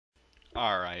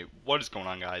Alright, what is going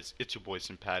on, guys? It's your boy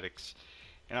Sympatix,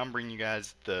 and I'm bringing you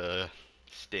guys the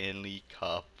Stanley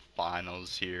Cup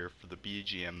Finals here for the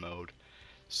BGM mode.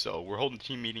 So, we're holding a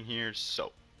team meeting here,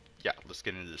 so yeah, let's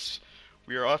get into this.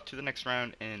 We are off to the next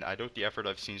round, and I doubt the effort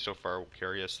I've seen so far will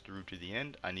carry us through to the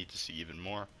end. I need to see even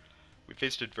more. We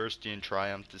faced adversity and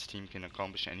triumph. This team can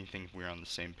accomplish anything if we're on the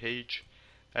same page.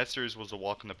 That series was a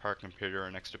walk in the park compared to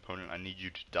our next opponent. I need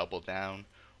you to double down.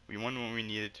 We won when we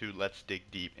needed to. Let's dig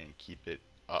deep and keep it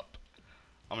up.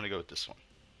 I'm gonna go with this one.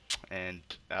 And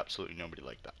absolutely nobody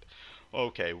liked that.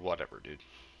 Okay, whatever, dude.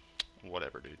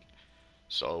 Whatever, dude.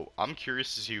 So, I'm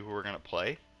curious to see who we're gonna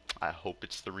play. I hope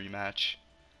it's the rematch.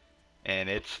 And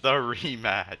it's the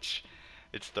rematch.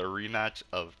 It's the rematch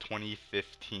of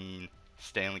 2015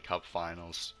 Stanley Cup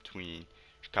Finals between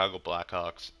Chicago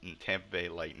Blackhawks and Tampa Bay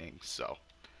Lightning. So,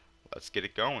 let's get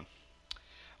it going.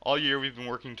 All year we've been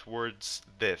working towards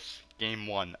this, game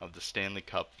one of the Stanley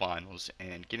Cup Finals,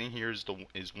 and getting here is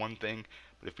one thing,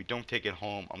 but if we don't take it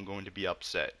home, I'm going to be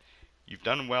upset. You've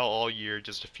done well all year,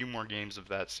 just a few more games of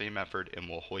that same effort and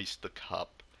we'll hoist the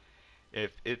cup.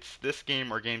 If it's this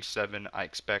game or game 7, I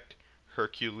expect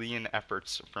Herculean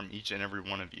efforts from each and every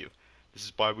one of you. This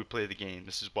is why we play the game.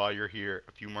 This is why you're here.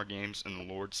 A few more games and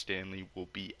the Lord Stanley will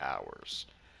be ours.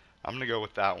 I'm going to go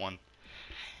with that one.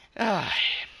 Ah,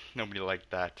 nobody liked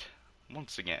that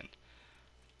once again.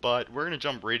 But we're going to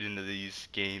jump right into these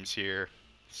games here.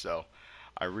 So,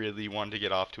 I really wanted to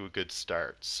get off to a good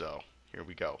start. So, here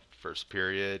we go. First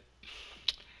period.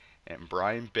 And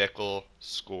Brian Bickle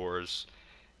scores.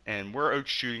 And we're out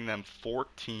shooting them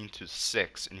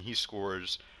 14-6. And he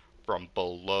scores from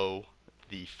below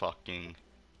the fucking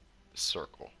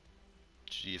circle.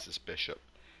 Jesus, Bishop.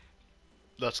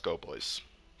 Let's go, boys.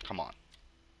 Come on.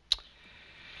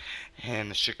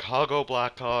 And the Chicago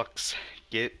Blackhawks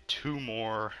get two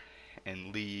more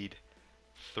and lead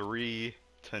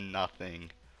 3-0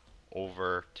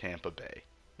 over Tampa Bay.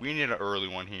 We need an early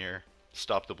one here.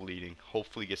 Stop the bleeding.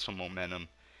 Hopefully get some momentum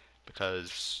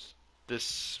because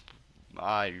this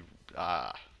I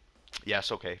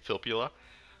yes, okay, Filppula.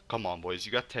 Come on, boys.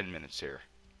 You got 10 minutes here.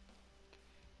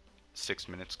 6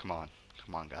 minutes. Come on.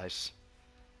 Come on, guys.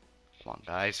 Come on,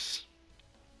 guys.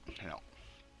 No.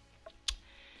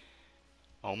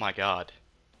 Oh my god.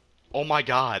 Oh my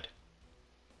god.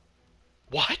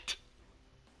 What?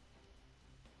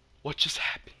 What just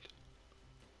happened?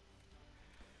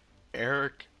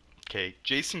 Eric. Okay,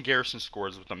 Jason Garrison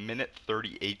scores with a minute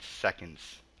 38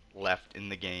 seconds left in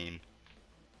the game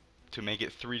to make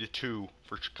it 3-2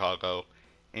 for Chicago.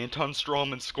 Anton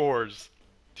Strawman scores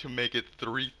to make it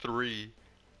 3-3,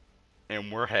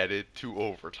 and we're headed to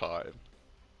overtime.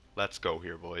 Let's go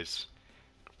here, boys.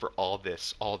 For all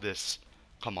this,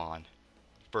 come on.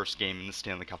 First game in the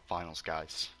Stanley Cup Finals,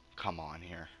 guys. Come on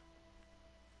here.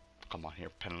 Come on here,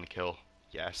 penalty kill.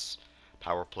 Yes.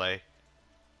 Power play.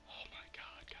 Oh my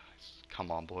god, guys. Come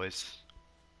on, boys.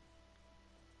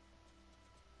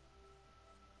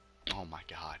 Oh my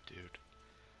god, dude.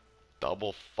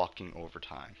 Double fucking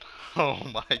overtime. Oh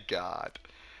my god.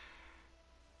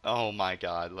 Oh my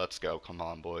god, let's go. Come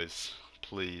on, boys.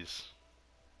 Please.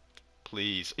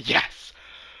 Please. Yes!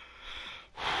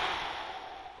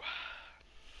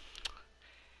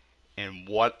 And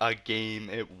what a game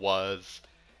it was.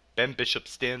 Ben Bishop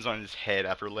stands on his head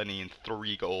after letting in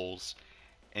 3 goals,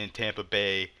 and Tampa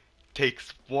Bay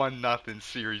takes 1-0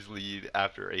 series lead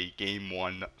after a Game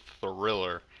 1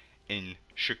 thriller in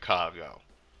Chicago.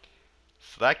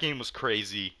 So that game was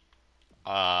crazy.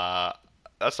 Uh,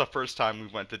 that's the first time we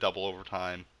went to double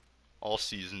overtime all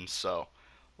season, so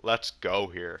let's go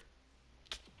here.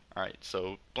 Alright,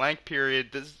 so blank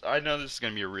period. I know this is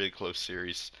going to be a really close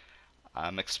series.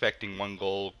 I'm expecting 1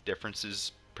 goal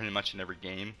differences pretty much in every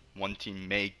game. One team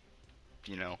may,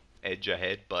 edge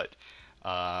ahead, but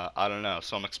I don't know.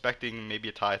 So I'm expecting maybe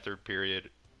a tie third period,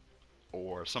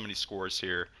 or somebody scores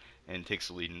here and takes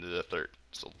the lead into the third.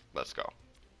 So let's go.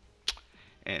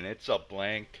 And it's a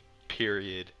blank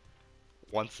period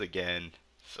once again.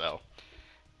 So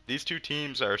these two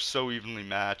teams are so evenly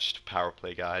matched. Power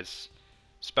play, guys.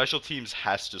 Special teams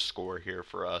has to score here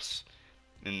for us.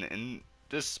 And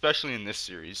this, especially in this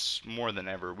series, more than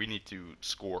ever, we need to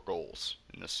score goals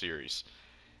in this series.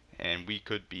 And we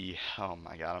could be, oh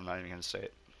my god, I'm not even going to say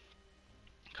it.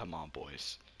 Come on,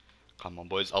 boys. Come on,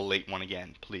 boys. A late one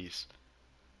again, please.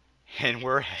 And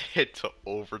we're headed to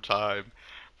overtime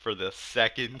for the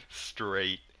second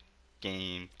straight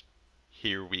game.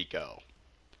 Here we go.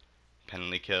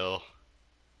 Penalty kill.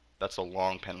 That's a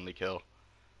long penalty kill.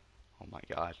 Oh my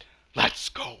god. Let's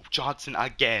go! Johnson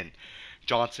again!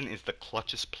 Johnson is the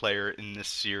clutchest player in this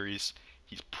series.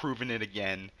 He's proven it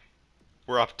again.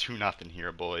 We're up 2-0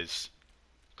 here, boys.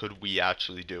 Could we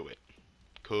actually do it?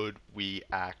 Could we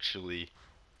actually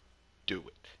do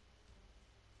it?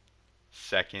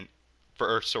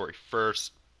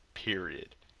 First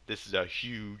period. This is a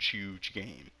huge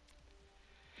game.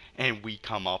 And we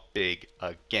come up big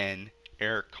again.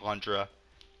 Eric Condra,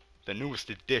 the newest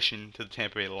addition to the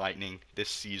Tampa Bay Lightning this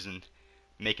season,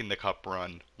 making the cup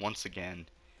run once again.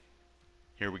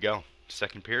 Here we go.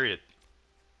 Second period.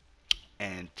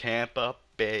 And Tampa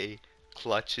Bay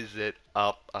clutches it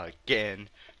up again.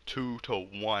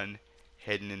 2-1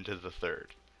 heading into the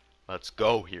third. Let's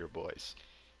go here, boys.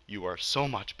 You are so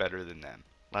much better than them.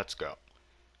 Let's go.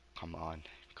 Come on.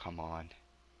 Come on.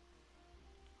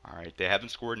 Alright, they haven't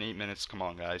scored in 8 minutes. Come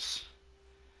on, guys.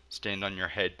 Stand on your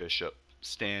head, Bishop.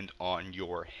 Stand on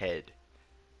your head.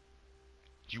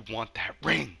 You want that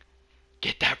ring.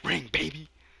 Get that ring, baby.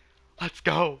 Let's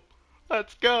go.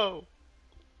 Let's go.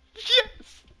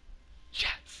 Yes.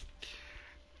 Yes.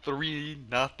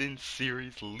 3-0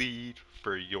 series lead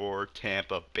for your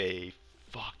Tampa Bay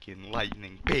fucking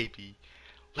Lightning, baby.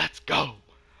 Let's go.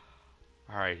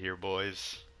 Alright here,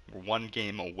 boys. We're one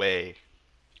game away.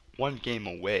 One game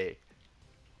away.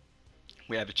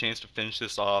 We have a chance to finish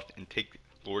this off and take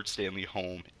Lord Stanley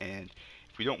home. And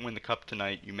if we don't win the cup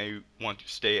tonight, you may want to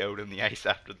stay out on the ice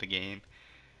after the game.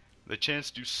 The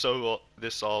chance to sew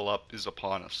this all up is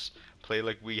upon us. Play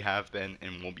like we have been,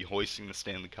 and we'll be hoisting the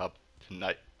Stanley Cup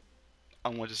tonight. I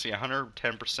want to see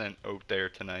 110% out there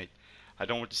tonight. I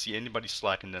don't want to see anybody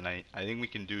slacking tonight. I think we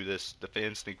can do this. The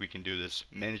fans think we can do this.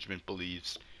 Management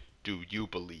believes. Do you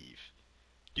believe?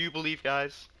 Do you believe,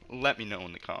 guys? Let me know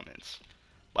in the comments.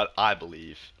 But I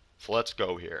believe. So let's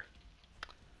go here.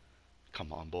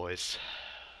 Come on, boys.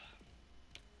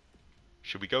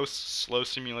 Should we go slow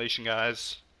simulation,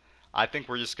 guys? I think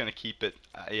we're just going to keep it.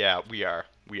 Yeah, we are.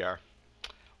 We are.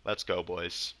 Let's go,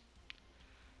 boys.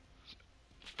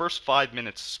 First 5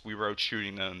 minutes, we were out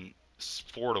shooting them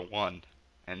 4-1,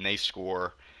 and they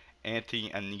score.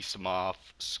 Antti Anisimov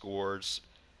scores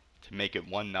to make it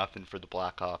 1-0 for the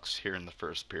Blackhawks here in the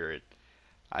first period.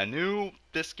 I knew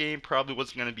this game probably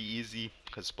wasn't going to be easy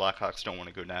because Blackhawks don't want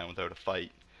to go down without a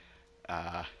fight.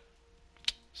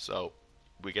 So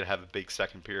we got to have a big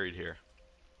second period here.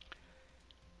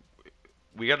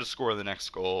 We got to score the next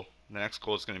goal. The next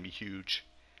goal is going to be huge.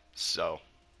 So,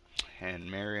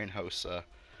 and Marian Hossa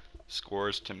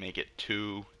scores to make it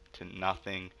 2-0.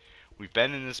 We've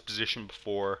been in this position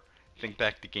before. Think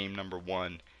back to game number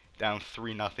 1, down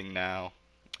 3-0 now.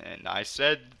 And I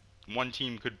said one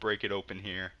team could break it open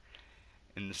here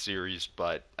in the series,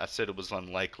 but I said it was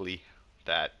unlikely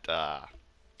that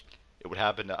it would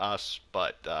happen to us.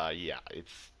 But yeah,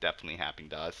 it's definitely happening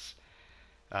to us.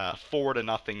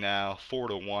 4-0 now,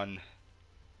 4-1.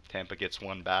 Tampa gets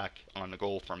one back on the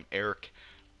goal from Eric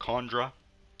Condra,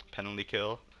 penalty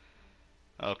kill.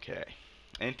 Okay,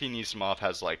 Antti Anisimov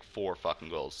has like 4 fucking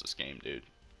goals this game, dude.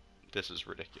 This is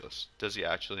ridiculous. Does he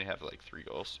actually have like 3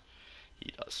 goals?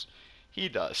 He does. He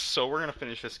does. So we're gonna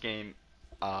finish this game.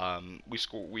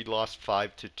 We lost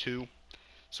 5-2,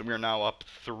 so we are now up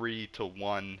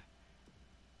 3-1.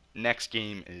 Next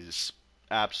game is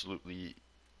absolutely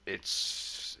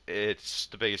it's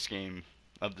the biggest game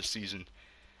of the season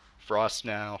for us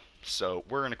now. So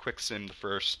we're gonna quick sim the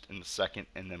first and the second,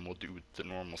 and then we'll do the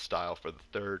normal style for the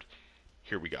third.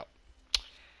 Here we go.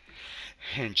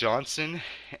 And Johnson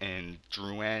and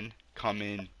Drouin come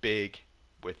in big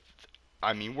with,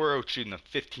 I mean, we're out shooting a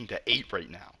 15-8 right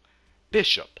now.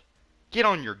 Bishop, get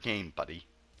on your game, buddy.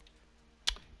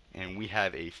 And we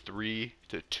have a 3-2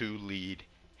 lead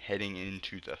heading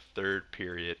into the third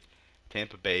period.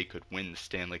 Tampa Bay could win the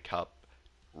Stanley Cup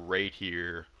right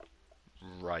here,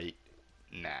 right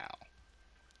now.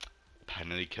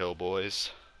 Penalty kill,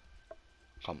 boys.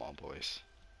 Come on, boys.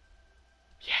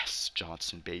 Yes,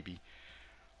 Johnson, baby.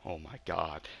 Oh my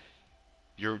God.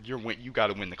 You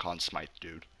gotta win the Conn Smythe,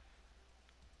 dude.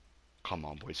 Come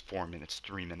on, boys. 4 minutes,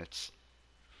 3 minutes.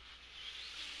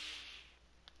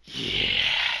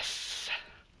 Yes.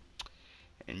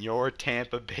 And your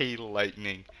Tampa Bay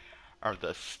Lightning are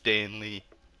the Stanley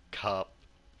Cup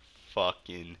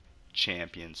fucking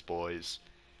champions, boys.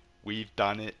 We've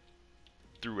done it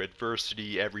through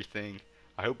adversity, everything.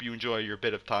 I hope you enjoy your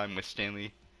bit of time with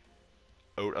Stanley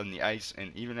out on the ice,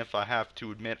 and even if I have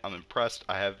to admit I'm impressed,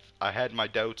 I had my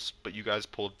doubts, but you guys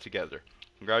pulled it together.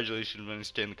 Congratulations on winning the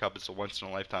Stanley Cup. It's a once in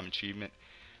a lifetime achievement.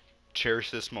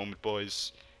 Cherish this moment,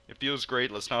 boys. It feels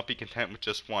great. Let's not be content with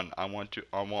just one. I want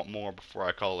more before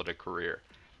I call it a career.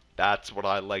 That's what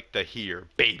I like to hear,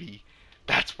 baby.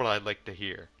 That's what I like to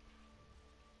hear.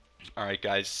 Alright,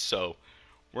 guys, so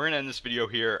we're gonna end this video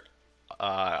here.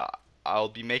 I'll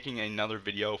be making another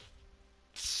video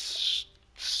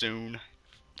soon,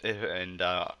 and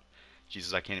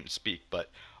Jesus, I can't even speak, but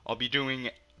I'll be doing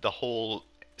the whole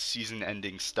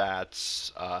season-ending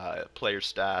stats, player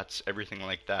stats, everything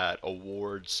like that,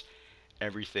 awards,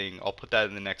 everything. I'll put that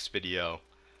in the next video,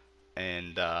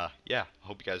 and yeah, I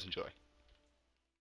hope you guys enjoy.